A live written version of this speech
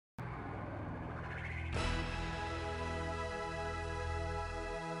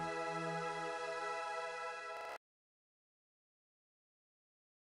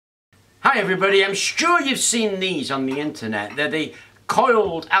Hi everybody, I'm sure you've seen these on the internet. They're the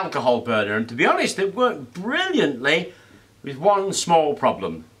coiled alcohol burner, and to be honest they work brilliantly with one small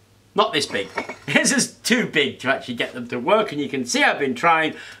problem. Not this big. This is too big to actually get them to work, and you can see I've been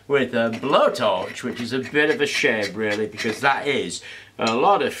trying with a blowtorch, which is a bit of a shame really, because that is a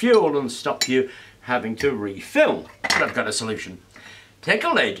lot of fuel and stop you having to refill. But I've got a solution. Take a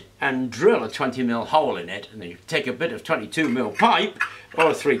lid and drill a 20mm hole in it, and then you take a bit of 22mm pipe or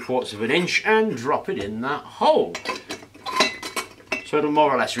 3/4 of an inch and drop it in that hole. So it'll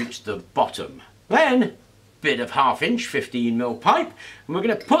more or less reach the bottom. Then, bit of 1/2 inch 15mm pipe, and we're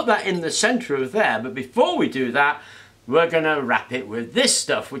going to put that in the centre of there, but before we do that, we're going to wrap it with this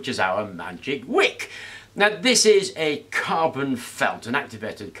stuff, which is our magic wick. Now this is a carbon felt, an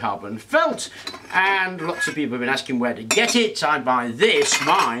activated carbon felt, and lots of people have been asking where to get it. I buy this,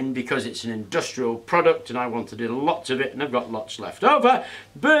 mine, because it's an industrial product and I wanted lots of it and I've got lots left over,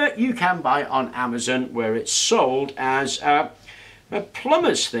 but you can buy it on Amazon where it's sold as a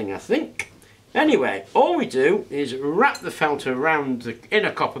plumber's thing, I think. Anyway, all we do is wrap the felt around the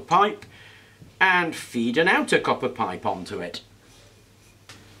inner copper pipe and feed an outer copper pipe onto it.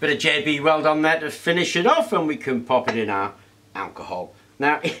 Bit of JB weld on there to finish it off, and we can pop it in our alcohol.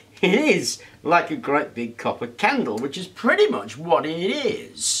 Now it is like a great big copper candle, which is pretty much what it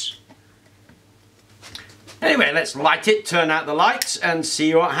is. Anyway, let's light it, turn out the lights and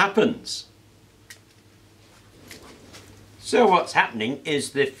see what happens. So what's happening is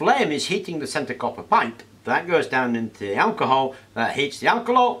the flame is heating the centre copper pipe. That goes down into the alcohol, that heats the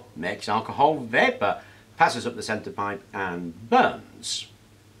alcohol, makes alcohol vapour, passes up the centre pipe and burns.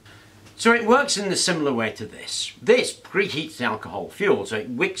 So it works in a similar way to this. This preheats the alcohol fuel, so it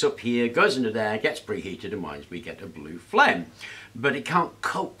wicks up here, goes into there, gets preheated, and we get a blue flame. But it can't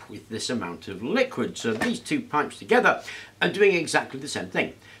cope with this amount of liquid, so these two pipes together are doing exactly the same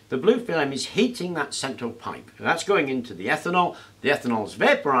thing. The blue flame is heating that central pipe. That's going into the ethanol's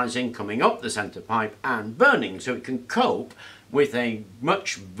vaporising, coming up the centre pipe and burning, so it can cope with a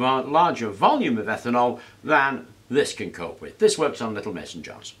much larger volume of ethanol than this can cope with. This works on little mason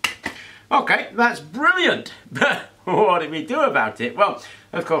jars. Okay, that's brilliant, but what did we do about it? Well,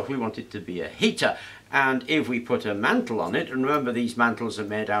 of course we want it to be a heater, and if we put a mantle on it, and remember these mantles are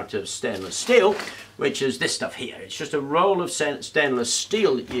made out of stainless steel, which is this stuff here. It's just a roll of stainless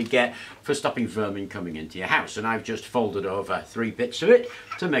steel that you get for stopping vermin coming into your house, and I've just folded over 3 bits of it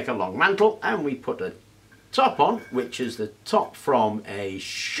to make a long mantle, and we put a top on, which is the top from a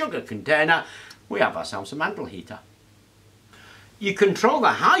sugar container. We have ourselves a mantle heater. You control the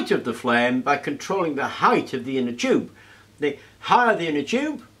height of the flame by controlling the height of the inner tube. The higher the inner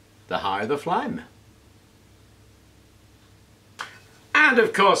tube, the higher the flame. And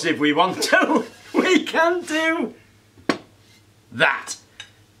of course, if we want to, we can do that.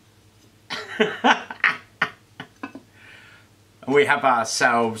 We have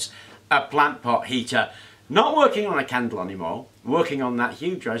ourselves a plant pot heater, not working on a candle anymore, working on that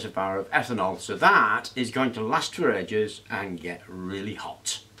huge reservoir of ethanol, so that is going to last for ages and get really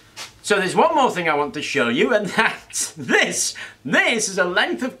hot. So there's one more thing I want to show you, and that's this. This is a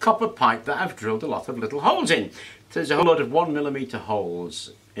length of copper pipe that I've drilled a lot of little holes in. There's a whole lot of 1mm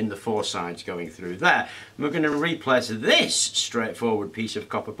holes in the 4 sides going through there. And we're going to replace this straightforward piece of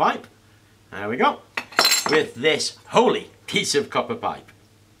copper pipe, there we go, with this holy piece of copper pipe.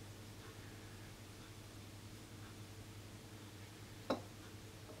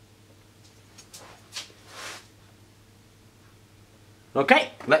 Okay,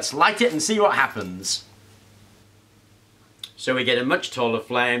 let's light it and see what happens. So we get a much taller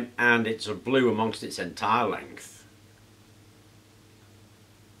flame, and it's a blue amongst its entire length.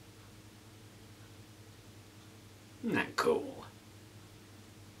 Isn't that cool?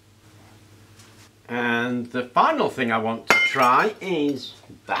 And the final thing I want to try is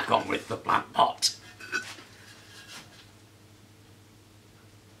back on with the plant pot.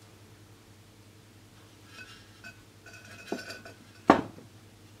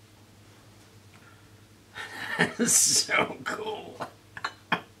 So cool.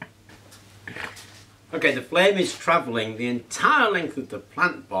 Okay, the flame is travelling the entire length of the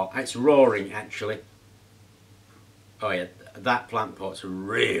plant pot. It's roaring actually. Oh yeah, that plant pot's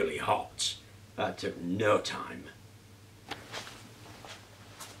really hot. That took no time.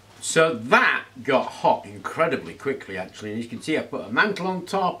 So that got hot incredibly quickly actually, and you can see I put a mantle on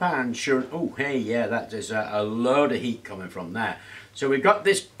top, and sure, oh hey, yeah, that is a load of heat coming from there. So we've got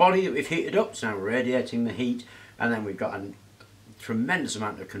this body that we've heated up, so now radiating the heat, and then we've got a tremendous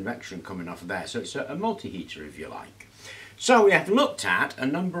amount of convection coming off of there, so it's a multi-heater if you like. So we have looked at a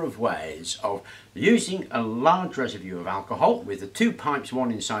number of ways of using a large residue of alcohol with the two pipes,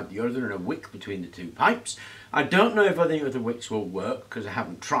 one inside the other, and a wick between the two pipes. I don't know if any other wicks will work because I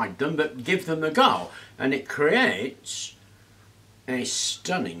haven't tried them, but give them a go. And it creates a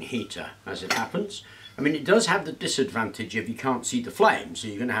stunning heater as it happens. I mean, it does have the disadvantage if you can't see the flame, so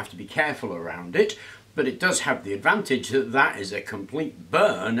you're going to have to be careful around it. But it does have the advantage that that is a complete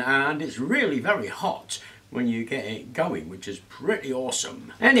burn, and it's really very hot when you get it going, which is pretty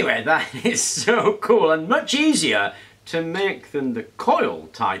awesome. Anyway, that is so cool and much easier to make than the coil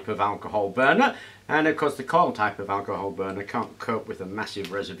type of alcohol burner. And of course the coil type of alcohol burner can't cope with a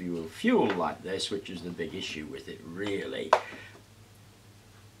massive residue of fuel like this, which is the big issue with it, really.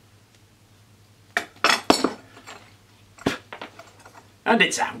 And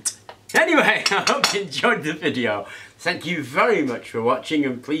it's out. Anyway, I hope you enjoyed the video. Thank you very much for watching,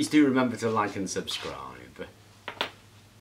 and please do remember to like and subscribe.